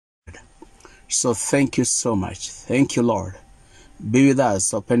So thank you so much. Thank you, Lord. Be with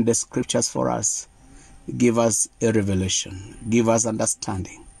us. Open the scriptures for us. Give us a revelation. Give us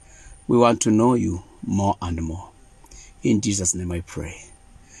understanding. We want to know you more and more. In Jesus' name I pray.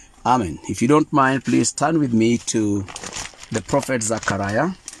 Amen. If you don't mind, please turn with me to the prophet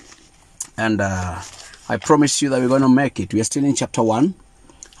Zechariah. And I promise you that we're going to make it. We are still in chapter 1.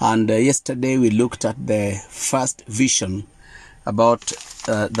 And yesterday we looked at the first vision about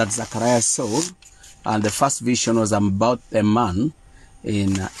that Zechariah saw. And the first vision was about a man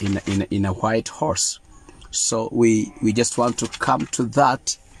in a white horse. So we just want to come to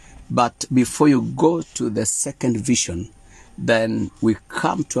that. But before you go to the second vision, then we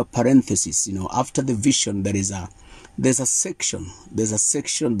come to a parenthesis. After the vision, there's a section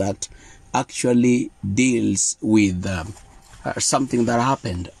that actually deals with something that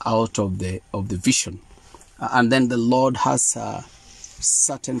happened out of the vision, and then the Lord has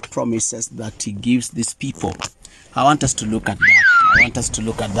certain promises that He gives these people. I want us to look at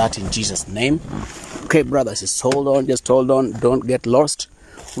that. In Jesus' name. Okay, brothers, just hold on. Don't get lost.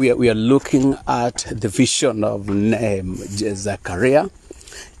 We are looking at the vision of Zechariah.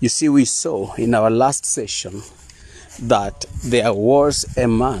 You see, we saw in our last session that there was a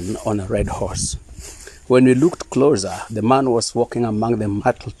man on a red horse. When we looked closer, the man was walking among the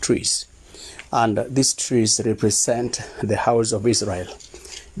myrtle trees. And these trees represent the house of Israel,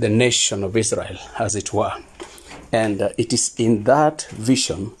 the nation of Israel, as it were. And it is in that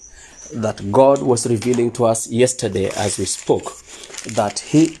vision that God was revealing to us yesterday as we spoke, that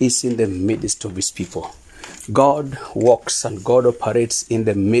He is in the midst of His people. God walks and God operates in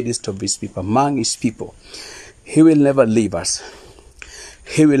the midst of His people, among His people. He will never leave us.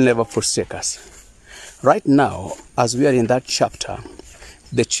 He will never forsake us. Right now, as we are in that chapter,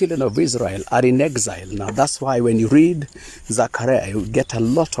 the children of Israel are in exile. Now, that's why when you read Zechariah, you get a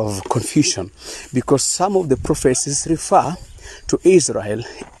lot of confusion, because some of the prophecies refer to Israel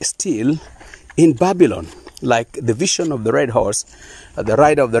still in Babylon. Like the vision of the red horse, the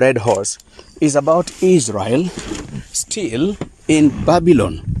rider of the red horse, is about Israel still in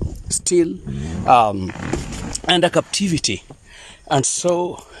Babylon, still under captivity. And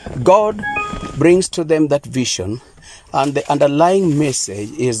so God brings to them that vision, and the underlying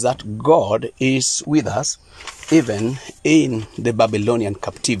message is that God is with us even in the Babylonian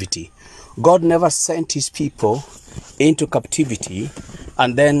captivity. God never sent His people into captivity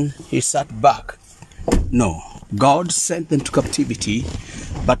and then He sat back. No, God sent them to captivity,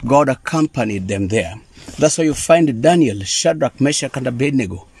 but God accompanied them there. That's why you find Daniel, Shadrach, Meshach, and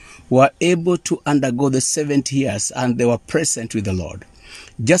Abednego were able to undergo the 70 years, and they were present with the Lord.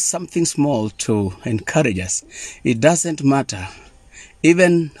 Just something small to encourage us. It doesn't matter.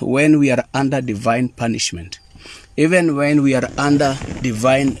 Even when we are under divine punishment, even when we are under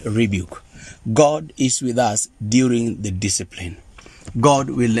divine rebuke, God is with us during the discipline. God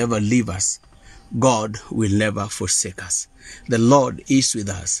will never leave us. God will never forsake us. The Lord is with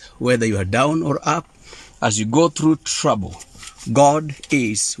us. Whether you are down or up, as you go through trouble, God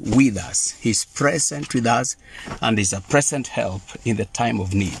is with us. He's present with us and is a present help in the time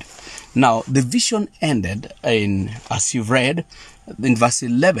of need. Now, the vision ended as you've read, in verse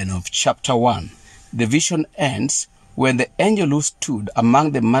 11 of chapter 1. The vision ends when the angel who stood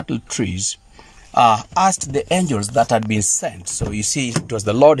among the myrtle trees asked the angels that had been sent. So you see, it was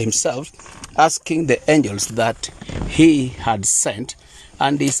the Lord Himself asking the angels that He had sent,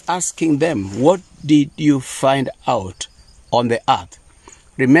 and He's asking them, what did you find out on the earth?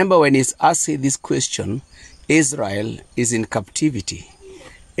 Remember, when He's asking this question, Israel is in captivity.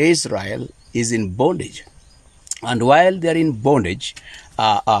 Israel is in bondage. And while they're in bondage,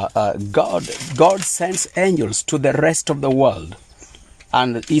 God sends angels to the rest of the world.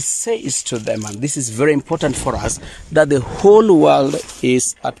 And He says to them, and this is very important for us, that the whole world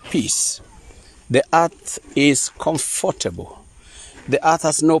is at peace. The earth is comfortable. The earth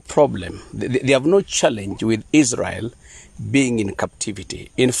has no problem. They have no challenge with Israel being in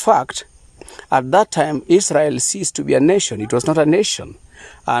captivity. In fact, at that time, Israel ceased to be a nation. It was not a nation.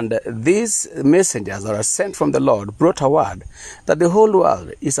 And these messengers that are sent from the Lord brought a word that the whole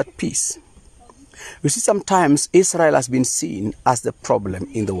world is at peace. You see, sometimes Israel has been seen as the problem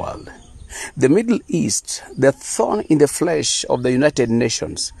in the world. The Middle East, the thorn in the flesh of the United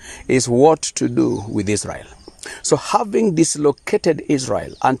Nations, is what to do with Israel. So having dislocated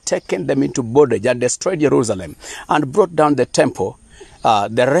Israel and taken them into bondage and destroyed Jerusalem and brought down the temple,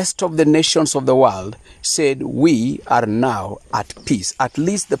 the rest of the nations of the world said, we are now at peace. At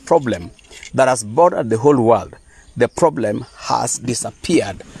least the problem that has bothered the whole world, the problem has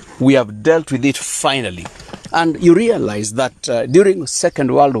disappeared. We have dealt with it finally. And you realize that during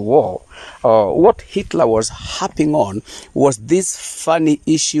Second World War, what Hitler was harping on was this funny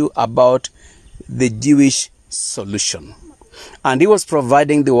issue about the Jewish solution. And he was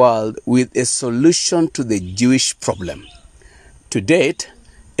providing the world with a solution to the Jewish problem. To date,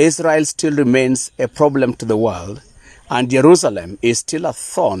 Israel still remains a problem to the world, and Jerusalem is still a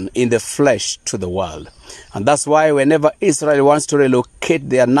thorn in the flesh to the world. And that's why whenever Israel wants to relocate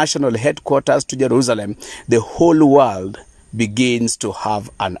their national headquarters to Jerusalem, the whole world begins to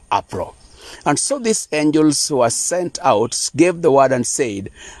have an uproar. And so these angels who were sent out gave the word and said,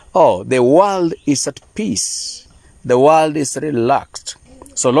 oh, the world is at peace. The world is relaxed.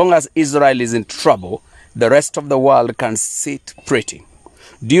 So long as Israel is in trouble, the rest of the world can sit pretty.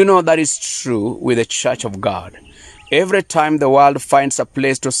 Do you know that is true with the Church of God? Every time the world finds a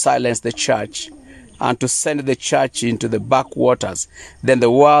place to silence the church and to send the church into the backwaters, then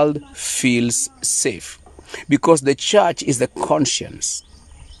the world feels safe. Because the church is the conscience.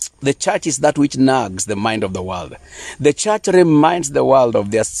 The church is that which nags the mind of the world. The church reminds the world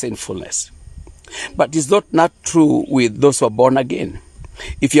of their sinfulness. But it's not true with those who are born again.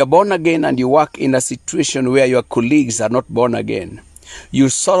 If you are born again and you work in a situation where your colleagues are not born again, you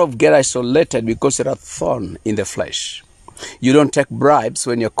sort of get isolated because you're a thorn in the flesh. You don't take bribes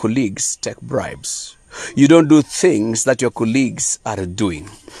when your colleagues take bribes. You don't do things that your colleagues are doing.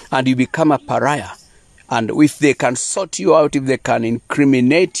 And you become a pariah. And if they can sort you out, if they can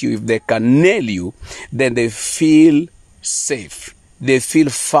incriminate you, if they can nail you, then they feel safe. They feel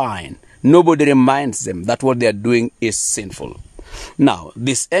fine. Nobody reminds them that what they are doing is sinful. Now,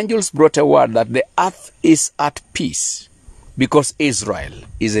 these angels brought a word that the earth is at peace because Israel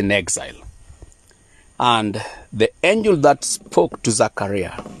is in exile. And the angel that spoke to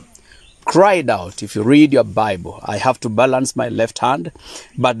Zechariah cried out. If you read your Bible, I have to balance my left hand,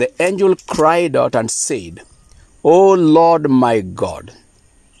 but the angel cried out and said, O Lord my God,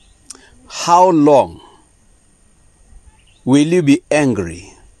 how long will you be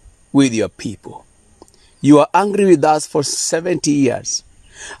angry with your people? You are angry with us for 70 years,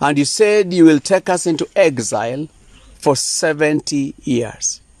 and you said you will take us into exile for 70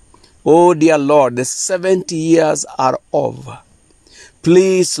 years. Oh dear Lord, the 70 years are over.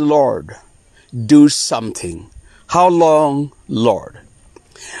 Please, Lord, do something. How long, Lord?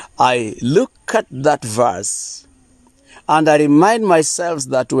 I look at that verse and I remind myself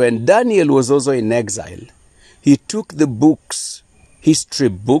that when Daniel was also in exile, he took the books, history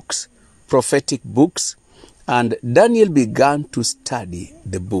books, prophetic books, and Daniel began to study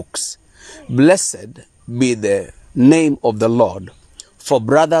the books. Blessed be the name of the Lord for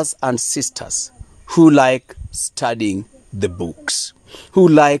brothers and sisters who like studying the books, who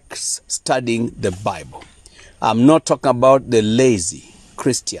likes studying the Bible. I'm not talking about the lazy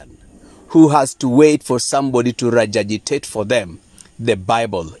Christian who has to wait for somebody to regurgitate for them the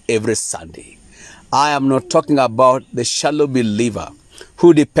Bible every Sunday. I am not talking about the shallow believer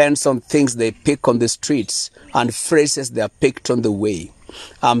who depends on things they pick on the streets and phrases they are picked on the way.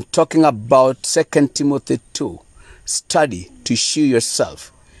 I'm talking about 2 Timothy 2. Study to show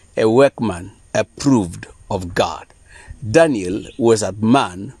yourself a workman approved of God. Daniel was a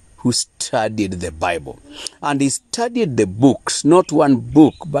man who studied the Bible. And he studied the books, not one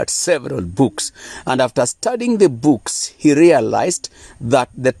book, but several books. And after studying the books, he realized that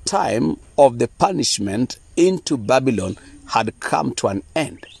the time of the punishment into Babylon had come to an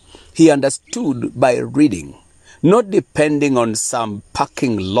end. He understood by reading, not depending on some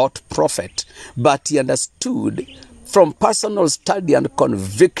parking lot prophet, but he understood from personal study and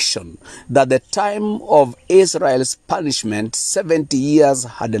conviction that the time of Israel's punishment, 70 years,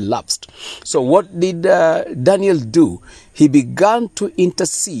 had elapsed. So what did Daniel do? He began to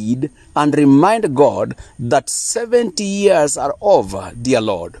intercede and remind God that 70 years are over, dear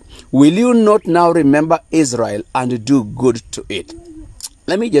Lord. Will you not now remember Israel and do good to it?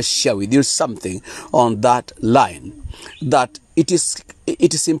 Let me just share with you something on that line, that it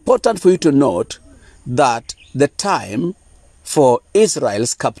is important for you to note that the time for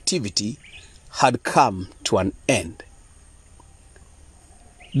Israel's captivity had come to an end.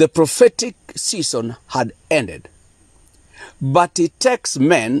 The prophetic season had ended. But it takes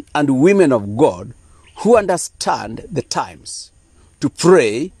men and women of God who understand the times to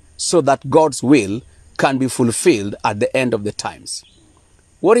pray so that God's will can be fulfilled at the end of the times.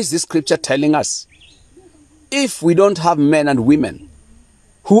 What is this scripture telling us? If we don't have men and women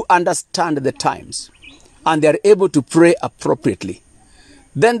who understand the times, and they are able to pray appropriately,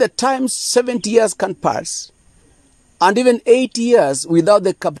 then the times 70 years can pass, and even 80 years without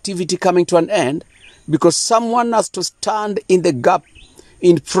the captivity coming to an end, because someone has to stand in the gap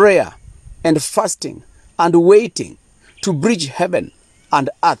in prayer and fasting and waiting to bridge heaven and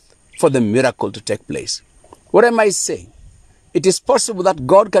earth for the miracle to take place. What am I saying? It is possible that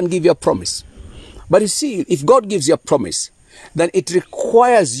God can give you a promise. But you see, if God gives you a promise, then it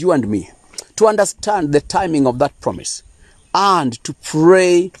requires you and me to understand the timing of that promise and to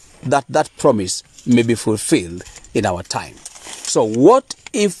pray that that promise may be fulfilled in our time. So what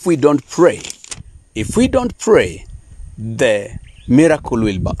if we don't pray? If we don't pray, the miracle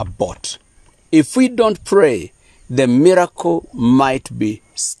will be abort. If we don't pray, the miracle might be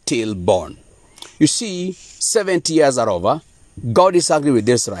stillborn. You see, 70 years are over. God is angry with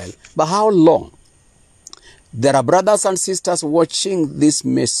Israel. But how long? There are brothers and sisters watching this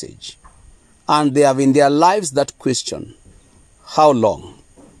message, and they have in their lives that question, how long?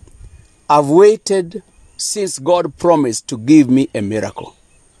 I've waited since God promised to give me a miracle.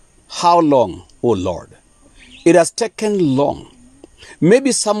 How long, oh Lord? It has taken long.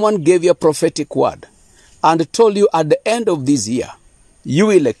 Maybe someone gave you a prophetic word and told you at the end of this year, you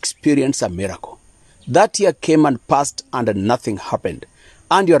will experience a miracle. That year came and passed and nothing happened.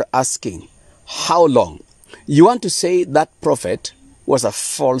 And you're asking, how long? You want to say that prophet was a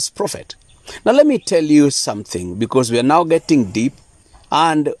false prophet. Now let me tell you something, because we are now getting deep,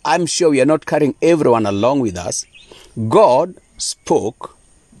 and I'm sure we are not carrying everyone along with us. God spoke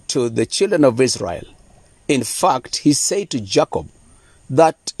to the children of Israel. In fact, he said to Jacob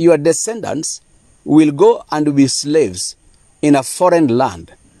that your descendants will go and be slaves in a foreign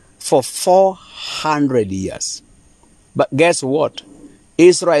land for 400 years. But guess what?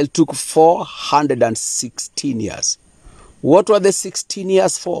 Israel took 416 years. What were the 16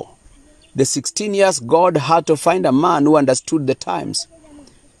 years for? The 16 years God had to find a man who understood the times.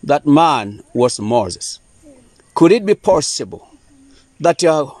 That man was Moses. Could it be possible that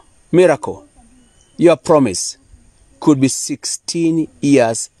your miracle, your promise, could be 16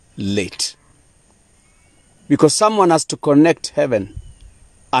 years late? Because someone has to connect heaven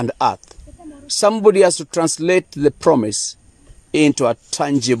and earth. Somebody has to translate the promise into a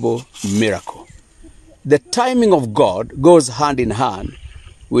tangible miracle. The timing of God goes hand in hand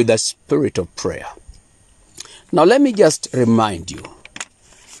with the spirit of prayer. Now let me just remind you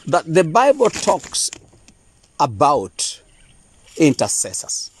that the Bible talks about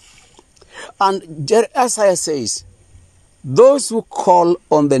intercessors. And Isaiah says, those who call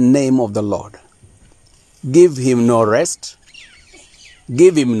on the name of the Lord, give him no rest,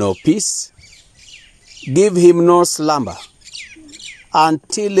 give him no peace, give him no slumber,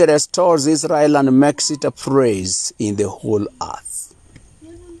 until he restores Israel and makes it a praise in the whole earth.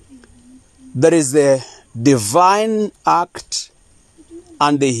 There is the divine act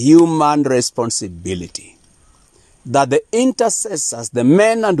and the human responsibility that the intercessors, the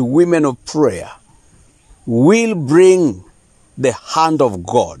men and women of prayer, will bring the hand of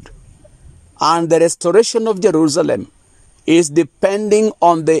God. And the restoration of Jerusalem is depending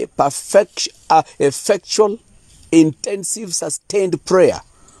on the effectual, intensive, sustained prayer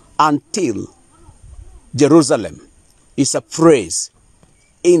until Jerusalem is a praise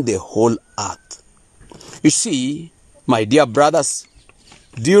in the whole earth. You see, my dear brothers,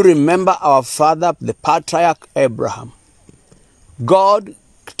 do you remember our father, the patriarch Abraham? God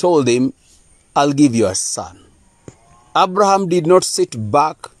told him, I'll give you a son. Abraham did not sit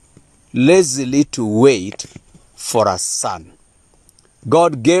back lazily to wait for a son.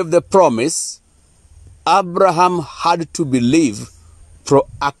 God gave the promise. Abraham had to believe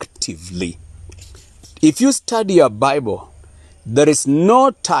proactively. If you study your Bible, there is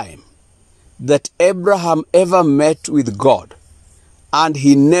no time that Abraham ever met with God and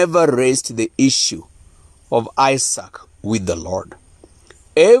he never raised the issue of Isaac with the Lord.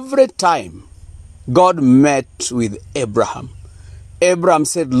 Every time God met with Abraham, Abraham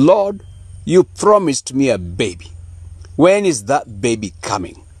said, Lord, you promised me a baby. When is that baby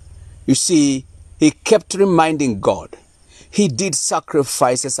coming? You see, he kept reminding God. He did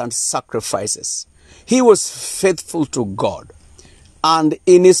sacrifices and sacrifices. He was faithful to God. And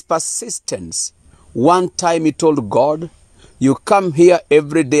in his persistence, one time he told God, you come here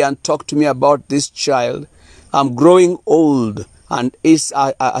every day and talk to me about this child. I'm growing old, and is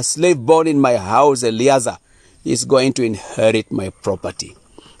a slave born in my house, Eliezer, is going to inherit my property.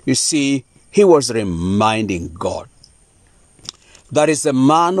 You see, he was reminding God. That is the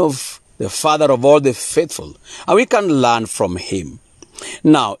man of the father of all the faithful, and we can learn from him.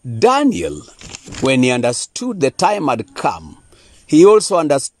 Now, Daniel, when he understood the time had come, he also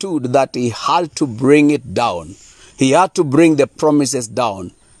understood that he had to bring it down. He had to bring the promises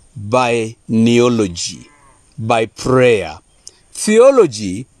down by neology, by prayer.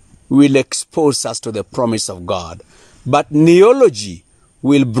 Theology will expose us to the promise of God, but neology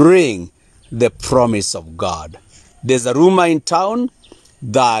will bring the promise of God. There's a rumor in town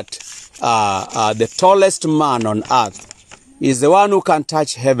that the tallest man on earth is the one who can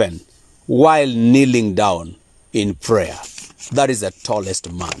touch heaven while kneeling down in prayer. That is the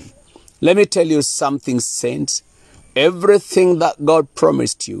tallest man. Let me tell you something, saints. Everything that God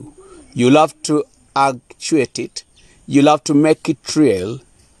promised you, you'll have to actuate it. You'll have to make it real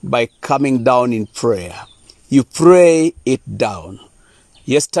by coming down in prayer. You pray it down.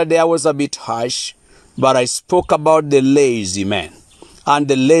 Yesterday I was a bit harsh, but I spoke about the lazy men and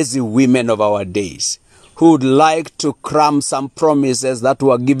the lazy women of our days who would like to cram some promises that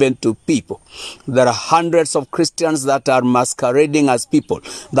were given to people. There are hundreds of Christians that are masquerading as people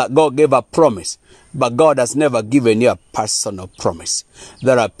that God gave a promise, but God has never given you a personal promise.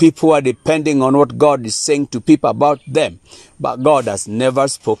 There are people who are depending on what God is saying to people about them, but God has never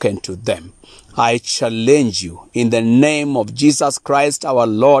spoken to them. I challenge you in the name of Jesus Christ, our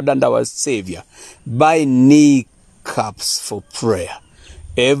Lord and our Savior, buy kneecaps for prayer.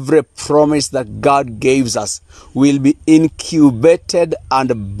 Every promise that God gives us will be incubated and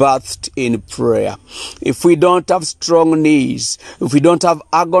birthed in prayer. If we don't have strong knees, if we don't have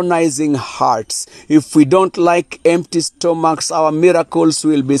agonizing hearts, if we don't like empty stomachs, our miracles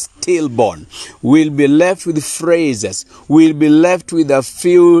will be stillborn. We'll be left with phrases. We'll be left with a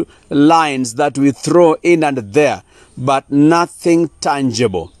few lines that we throw in and there, but nothing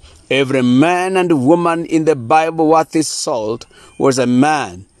tangible. Every man and woman in the Bible worth his salt was a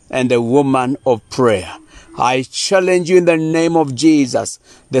man and a woman of prayer. I challenge you in the name of Jesus.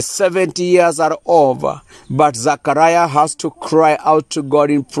 The 70 years are over, but Zechariah has to cry out to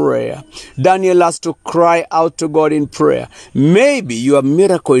God in prayer. Daniel has to cry out to God in prayer. Maybe your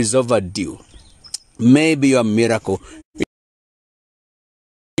miracle is overdue. Maybe your miracle is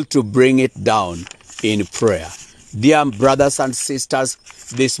to bring it down in prayer. Dear brothers and sisters,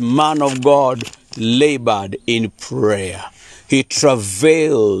 this man of God labored in prayer. He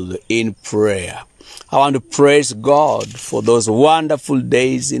travailed in prayer. I want to praise God for those wonderful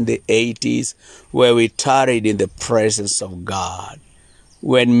days in the 80s where we tarried in the presence of God.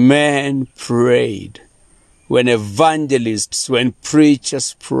 When men prayed, when evangelists, when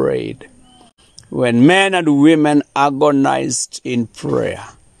preachers prayed, when men and women agonized in prayer.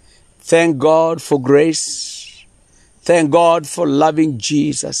 Thank God for grace. Thank God for loving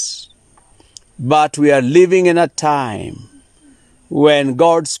Jesus. But we are living in a time when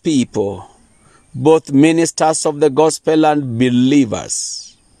God's people, both ministers of the gospel and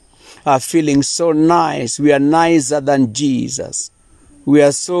believers, are feeling so nice. We are nicer than Jesus. We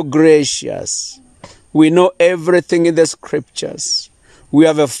are so gracious. We know everything in the scriptures. We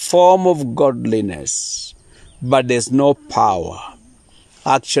have a form of godliness, but there's no power.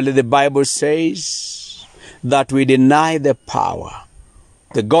 Actually, the Bible says that we deny the power.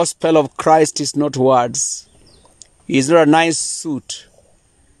 The gospel of Christ is not words. It's not a nice suit.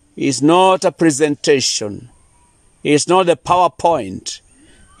 It's not a presentation. It's not a PowerPoint.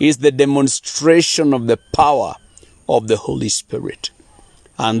 It's the demonstration of the power of the Holy Spirit.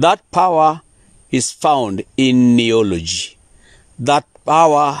 And that power is found in neology. That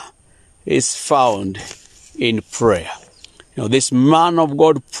power is found in prayer. You know, this man of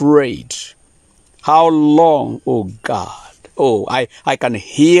God prayed. How long, oh God? Oh, I can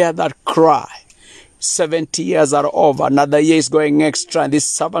hear that cry. 70 years are over. Another year is going extra. And this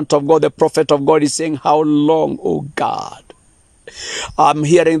servant of God, the prophet of God, is saying, how long, oh God? I'm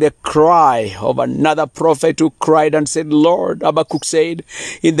hearing the cry of another prophet who cried and said, Lord, Habakkuk said,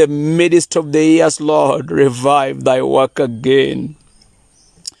 in the midst of the years, Lord, revive thy work again.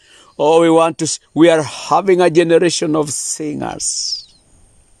 Oh, we are having a generation of singers,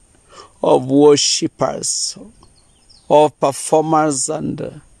 of worshippers, of performers,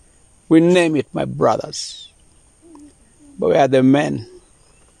 and we name it, my brothers. But we are the men,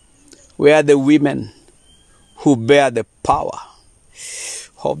 we are the women who bear the power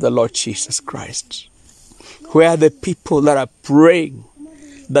of the Lord Jesus Christ. We are the people that are praying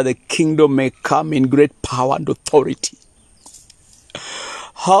that the kingdom may come in great power and authority.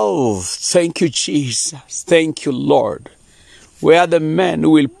 Oh, thank you, Jesus. Thank you, Lord. We are the men who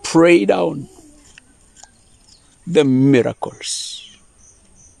will pray down the miracles.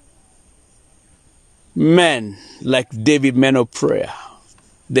 Men like David, men of prayer,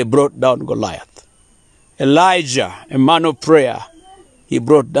 they brought down Goliath. Elijah, a man of prayer, he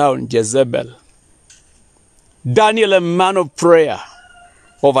brought down Jezebel. Daniel, a man of prayer,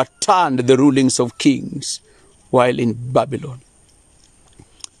 overturned the rulings of kings while in Babylon.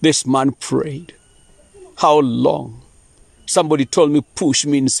 This man prayed. How long? Somebody told me push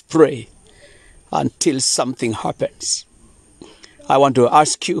means pray until something happens. I want to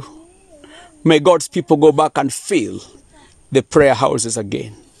ask you, May God's people go back and fill the prayer houses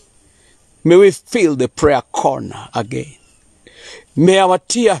again. May we fill the prayer corner again. May our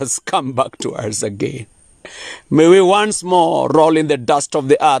tears come back to us again. May we once more roll in the dust of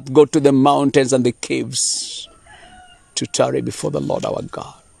the earth, go to the mountains and the caves to tarry before the Lord our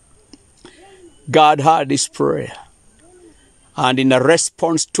God. God heard his prayer. And in a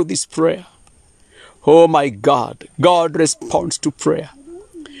response to this prayer, oh my God, God responds to prayer.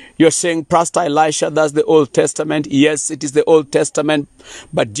 You're saying, Pastor Elisha, that's the Old Testament. Yes, it is the Old Testament.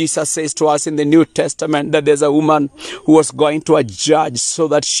 But Jesus says to us in the New Testament that there's a woman who was going to a judge so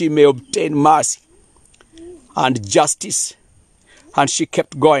that she may obtain mercy and justice. And she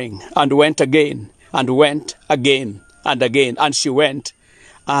kept going and went again and went again and again. And she went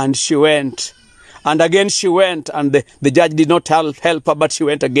and she went. And again she went, and the judge did not help her, but she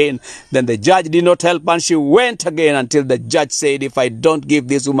went again. Then the judge did not help her, and she went again until the judge said, if I don't give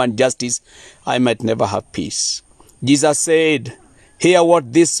this woman justice, I might never have peace. Jesus said, hear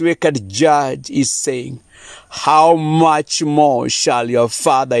what this wicked judge is saying. How much more shall your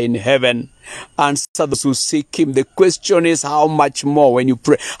Father in heaven answer those who seek him? The question is, how much more when you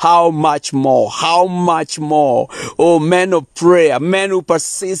pray? How much more? How much more? Oh, men of prayer, men who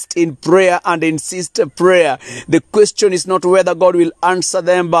persist in prayer and insist in prayer. The question is not whether God will answer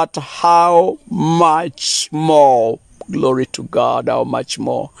them, but how much more? Glory to God. How much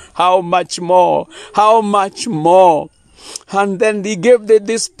more? How much more? How much more? And then he gave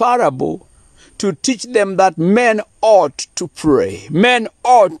this parable to teach them that men ought to pray. Men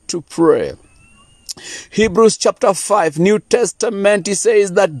ought to pray. Hebrews chapter 5, New Testament, he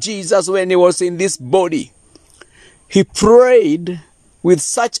says that Jesus, when he was in this body, he prayed with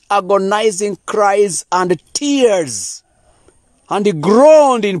such agonizing cries and tears. And he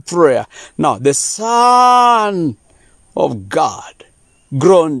groaned in prayer. Now, the Son of God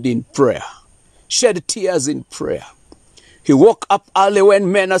groaned in prayer, shed tears in prayer. He woke up early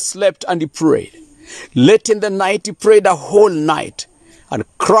when men slept and he prayed. Late in the night he prayed a whole night. And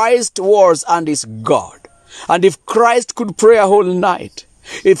Christ was and is God. And if Christ could pray a whole night,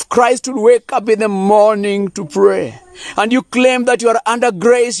 if Christ would wake up in the morning to pray, and you claim that you are under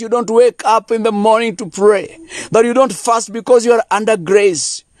grace, you don't wake up in the morning to pray, that you don't fast because you are under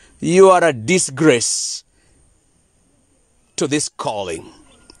grace, you are a disgrace to this calling.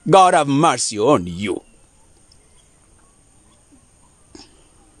 God have mercy on you.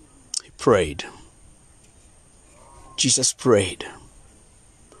 Prayed. Jesus prayed.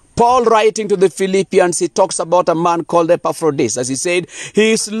 Paul, writing to the Philippians, he talks about a man called Epaphroditus. As he said,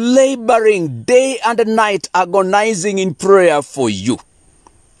 he is laboring day and night, agonizing in prayer for you.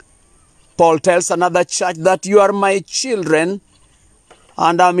 Paul tells another church that you are my children,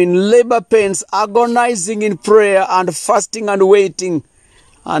 and I'm in labor pains, agonizing in prayer and fasting and waiting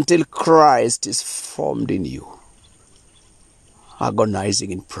until Christ is formed in you.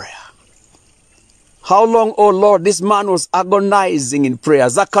 Agonizing in prayer. How long, oh Lord? This man was agonizing in prayer.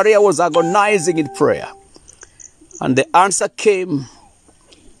 Zechariah was agonizing in prayer. And the answer came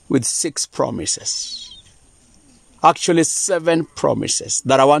with 6 promises. Actually 7 promises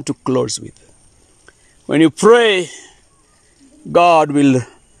that I want to close with. When you pray, God will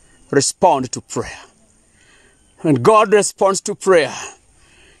respond to prayer. When God responds to prayer,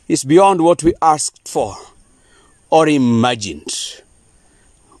 it's beyond what we asked for or imagined.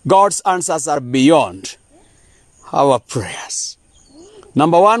 God's answers are beyond our prayers.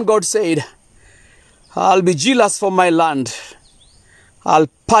 Number 1, God said, I'll be jealous for my land. I'll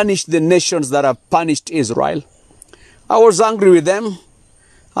punish the nations that have punished Israel. I was angry with them,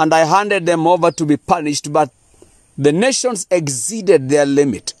 and I handed them over to be punished, but the nations exceeded their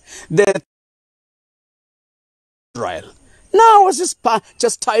limit. Israel. Now I was just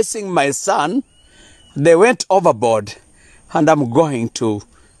chastising my son. They went overboard, and I'm going to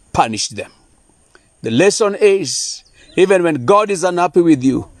punish them. The lesson is, even when God is unhappy with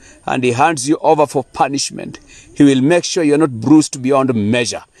you and he hands you over for punishment, he will make sure you're not bruised beyond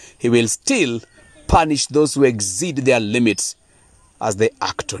measure. He will still punish those who exceed their limits as they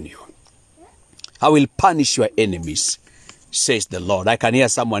act on you. I will punish your enemies, says the Lord. I can hear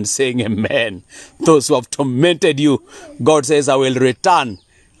someone saying amen. Those who have tormented you, God says, I will return.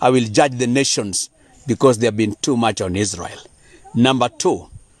 I will judge the nations because they have been too much on Israel. Number 2,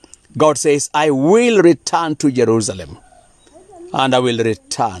 God says, I will return to Jerusalem, and I will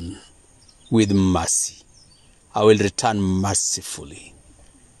return with mercy. I will return mercifully.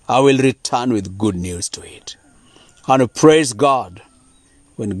 I will return with good news to it. And praise God,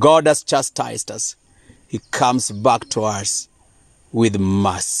 when God has chastised us, he comes back to us with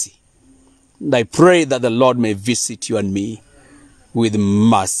mercy. And I pray that the Lord may visit you and me with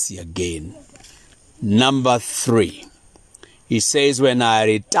mercy again. Number 3, he says, when I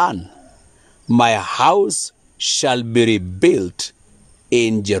return, my house shall be rebuilt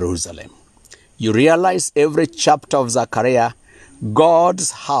in Jerusalem. You realize every chapter of Zechariah,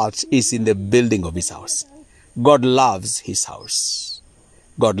 God's heart is in the building of his house. God loves his house.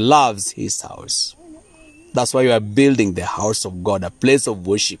 God loves his house. That's why you are building the house of God, a place of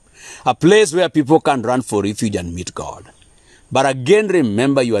worship, a place where people can run for refuge and meet God. But again,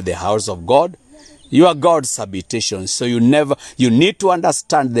 remember, you are the house of God. You are God's habitation. So you need to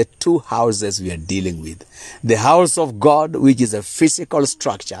understand the two houses we are dealing with. The house of God, which is a physical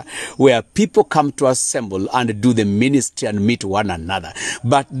structure where people come to assemble and do the ministry and meet one another.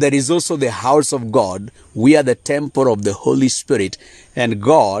 But there is also the house of God. We are the temple of the Holy Spirit, and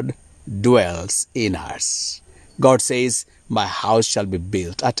God dwells in us. God says, my house shall be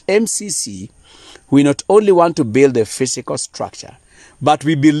built. At MCC, we not only want to build a physical structure, but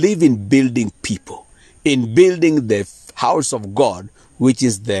we believe in building people, in building the house of God, which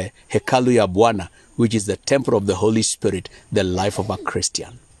is the Hekalu ya Bwana, which is the temple of the Holy Spirit, the life of a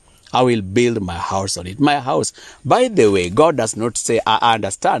Christian. I will build my house on it. My house. By the way, God does not say, I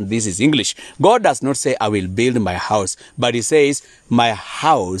understand, this is English. God does not say, I will build my house, but he says, my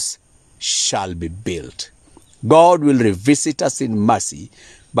house shall be built. God will revisit us in mercy,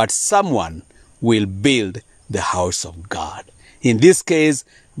 but someone will build the house of God. In this case,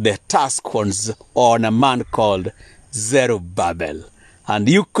 the task was on a man called Zerubbabel. And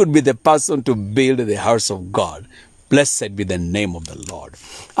you could be the person to build the house of God. Blessed be the name of the Lord.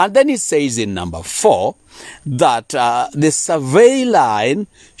 And then he says in number 4 that the survey line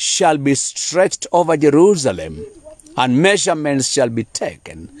shall be stretched over Jerusalem, and measurements shall be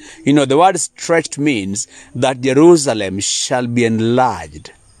taken. You know, the word stretched means that Jerusalem shall be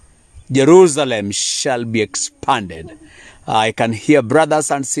enlarged. Jerusalem shall be expanded. I can hear brothers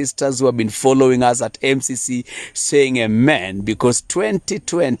and sisters who have been following us at MCC saying amen, because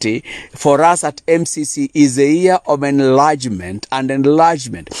 2020 for us at MCC is a year of enlargement, and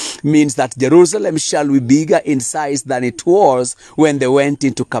enlargement means that Jerusalem shall be bigger in size than it was when they went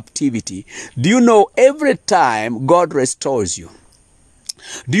into captivity. Do you know every time God restores you?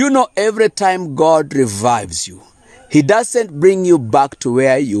 Do you know every time God revives you, he doesn't bring you back to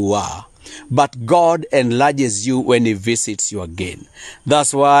where you are, but God enlarges you when he visits you again.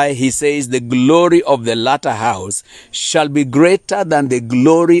 That's why he says the glory of the latter house shall be greater than the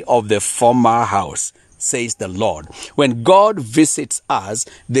glory of the former house, says the Lord. When God visits us,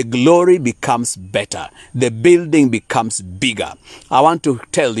 the glory becomes better. The building becomes bigger. I want to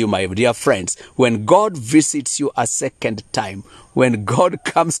tell you, my dear friends, when God visits you a second time, when God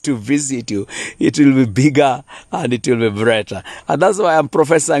comes to visit you, it will be bigger and it will be brighter. And that's why I'm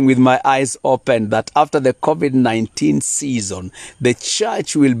prophesying with my eyes open that after the COVID-19 season, the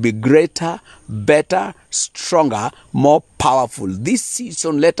church will be greater, better, stronger, more powerful. This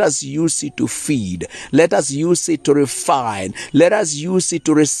season, let us use it to feed. Let us use it to refine. Let us use it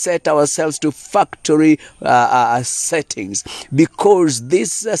to reset ourselves to factory settings, because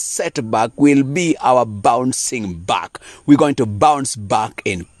this setback will be our bouncing back. We're going to bounce back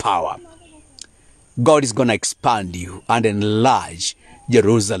in power. God is going to expand you and enlarge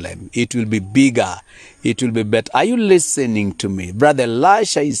Jerusalem. It will be bigger. It will be better. Are you listening to me? Brother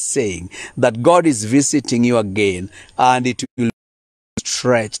Elisha is saying that God is visiting you again, and it will be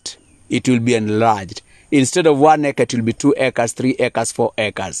stretched. It will be enlarged. Instead of 1 acre, it will be 2 acres, 3 acres, 4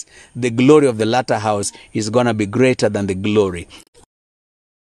 acres. The glory of the latter house is going to be greater than the glory.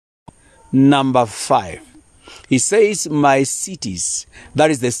 Number 5. He says, my cities,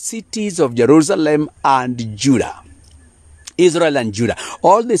 that is the cities of Jerusalem and Judah. Israel and Judah,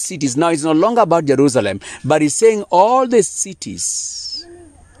 all the cities. Now it's no longer about Jerusalem, but he's saying all the cities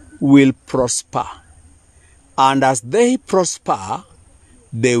will prosper. And as they prosper,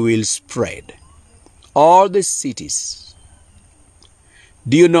 they will spread. All the cities.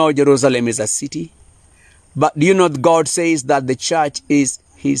 Do you know Jerusalem is a city? But do you know God says that the church is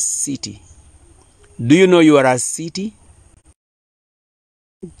his city? Do you know you are a city?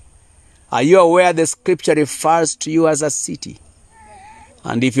 Are you aware the scripture refers to you as a city?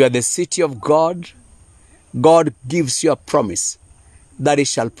 And if you are the city of God, God gives you a promise that he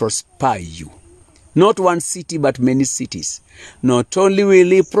shall prosper you. Not one city, but many cities. Not only will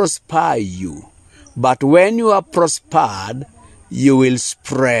he prosper you, but when you are prospered, you will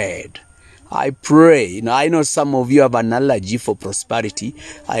spread. I pray, I know some of you have an allergy for prosperity.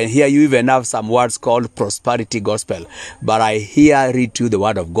 I hear you even have some words called prosperity gospel. But I read to you the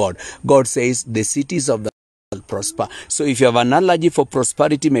word of God. God says the cities of the world prosper. So if you have an allergy for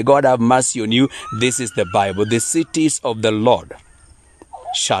prosperity, may God have mercy on you. This is the Bible. The cities of the Lord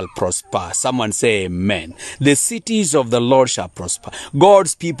shall prosper. Someone say amen. The cities of the Lord shall prosper.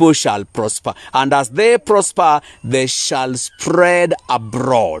 God's people shall prosper. And as they prosper, they shall spread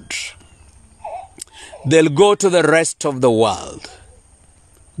abroad. They'll go to the rest of the world.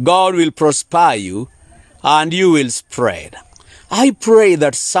 God will prosper you and you will spread. I pray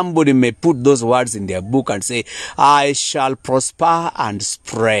that somebody may put those words in their book and say, I shall prosper and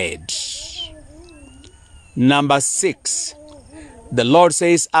spread. Number 6, the Lord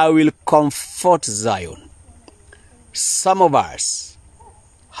says, I will comfort Zion. Some of us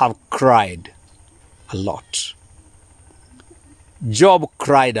have cried a lot. Job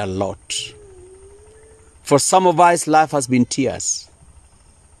cried a lot. For some of us, life has been tears,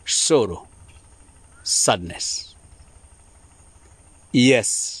 sorrow, sadness.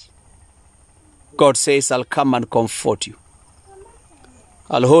 Yes, God says, I'll come and comfort you.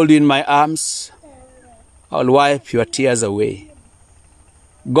 I'll hold you in my arms. I'll wipe your tears away.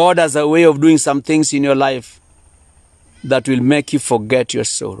 God has a way of doing some things in your life that will make you forget your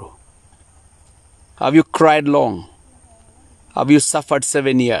sorrow. Have you cried long? Have you suffered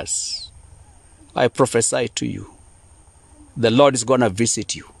 7 years? I prophesy to you, the Lord is going to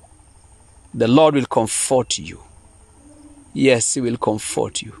visit you. The Lord will comfort you. Yes, He will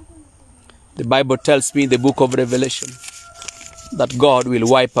comfort you. The Bible tells me in the book of Revelation that God will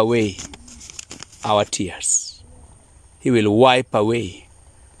wipe away our tears. He will wipe away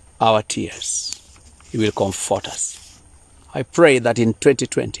our tears. He will comfort us. I pray that in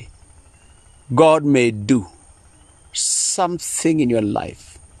 2020, God may do something in your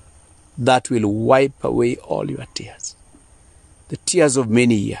life that will wipe away all your tears. The tears of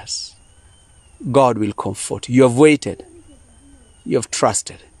many years. God will comfort you. You have waited. You have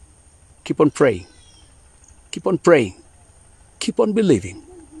trusted. Keep on praying. Keep on praying. Keep on believing.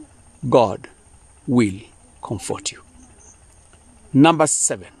 God will comfort you. Number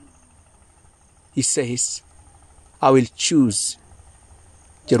 7. He says, I will choose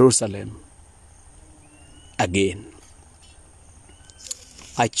Jerusalem again.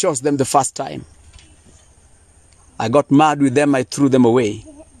 I chose them the first time. I got mad with them. I threw them away.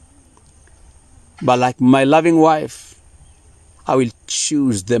 But like my loving wife, I will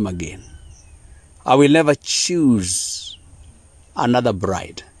choose them again. I will never choose another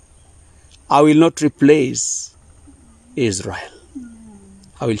bride. I will not replace Israel.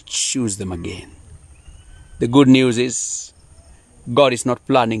 I will choose them again. The good news is, God is not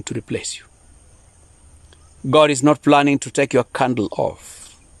planning to replace you. God is not planning to take your candle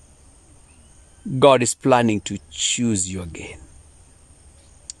off. God is planning to choose you again.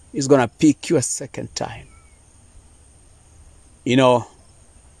 He's going to pick you a second time. You know,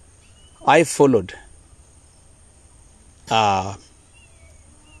 I followed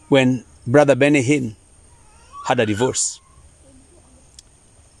when Brother Benny Hinn had a divorce.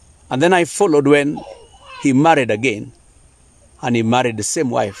 And then I followed when he married again, and he married the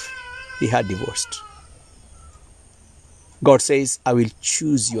same wife he had divorced. God says, I will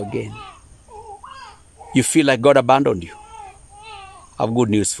choose you again. You feel like God abandoned you. I have good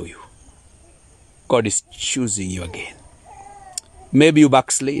news for you. God is choosing you again. Maybe you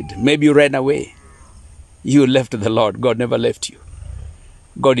backslid. Maybe you ran away. You left the Lord. God never left you.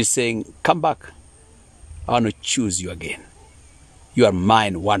 God is saying, come back. I want to choose you again. You are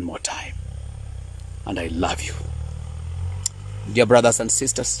mine one more time. And I love you. Dear brothers and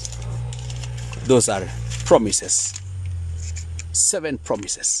sisters, those are promises. 7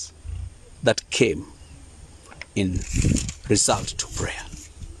 promises that came in result to prayer.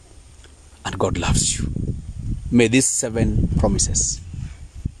 And God loves you. May these 7 promises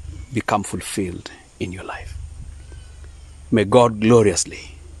become fulfilled in your life. May God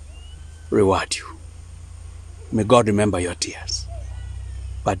gloriously reward you. May God remember your tears.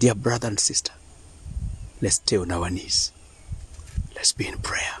 But dear brother and sister, let's stay on our knees. Let's be in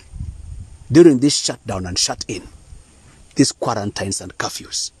prayer. During this shutdown and shut in, these quarantines and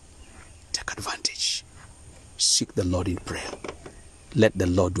curfews, take advantage. Seek the Lord in prayer. Let the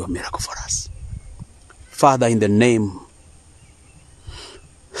Lord do a miracle for us. Father, in the name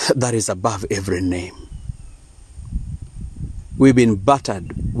that is above every name, we've been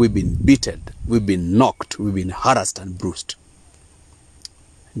battered, we've been beaten, we've been knocked, we've been harassed and bruised.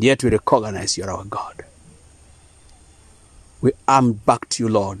 And yet we recognize you're our God. We arm back to you,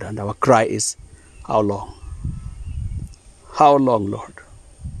 Lord, and our cry is, how long? How long, Lord?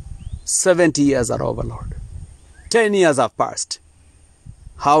 70 years are over, Lord. 10 years have passed.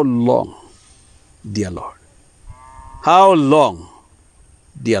 How long, dear Lord? How long,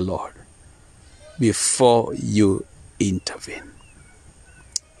 dear Lord, before you intervene?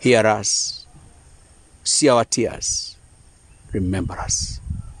 Hear us. See our tears. Remember us.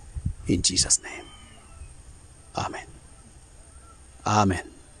 In Jesus' name. Amen. Amen.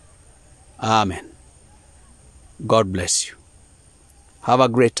 Amen. God bless you. Have a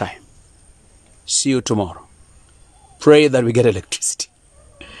great time. See you tomorrow. Pray that we get electricity.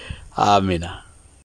 Amen.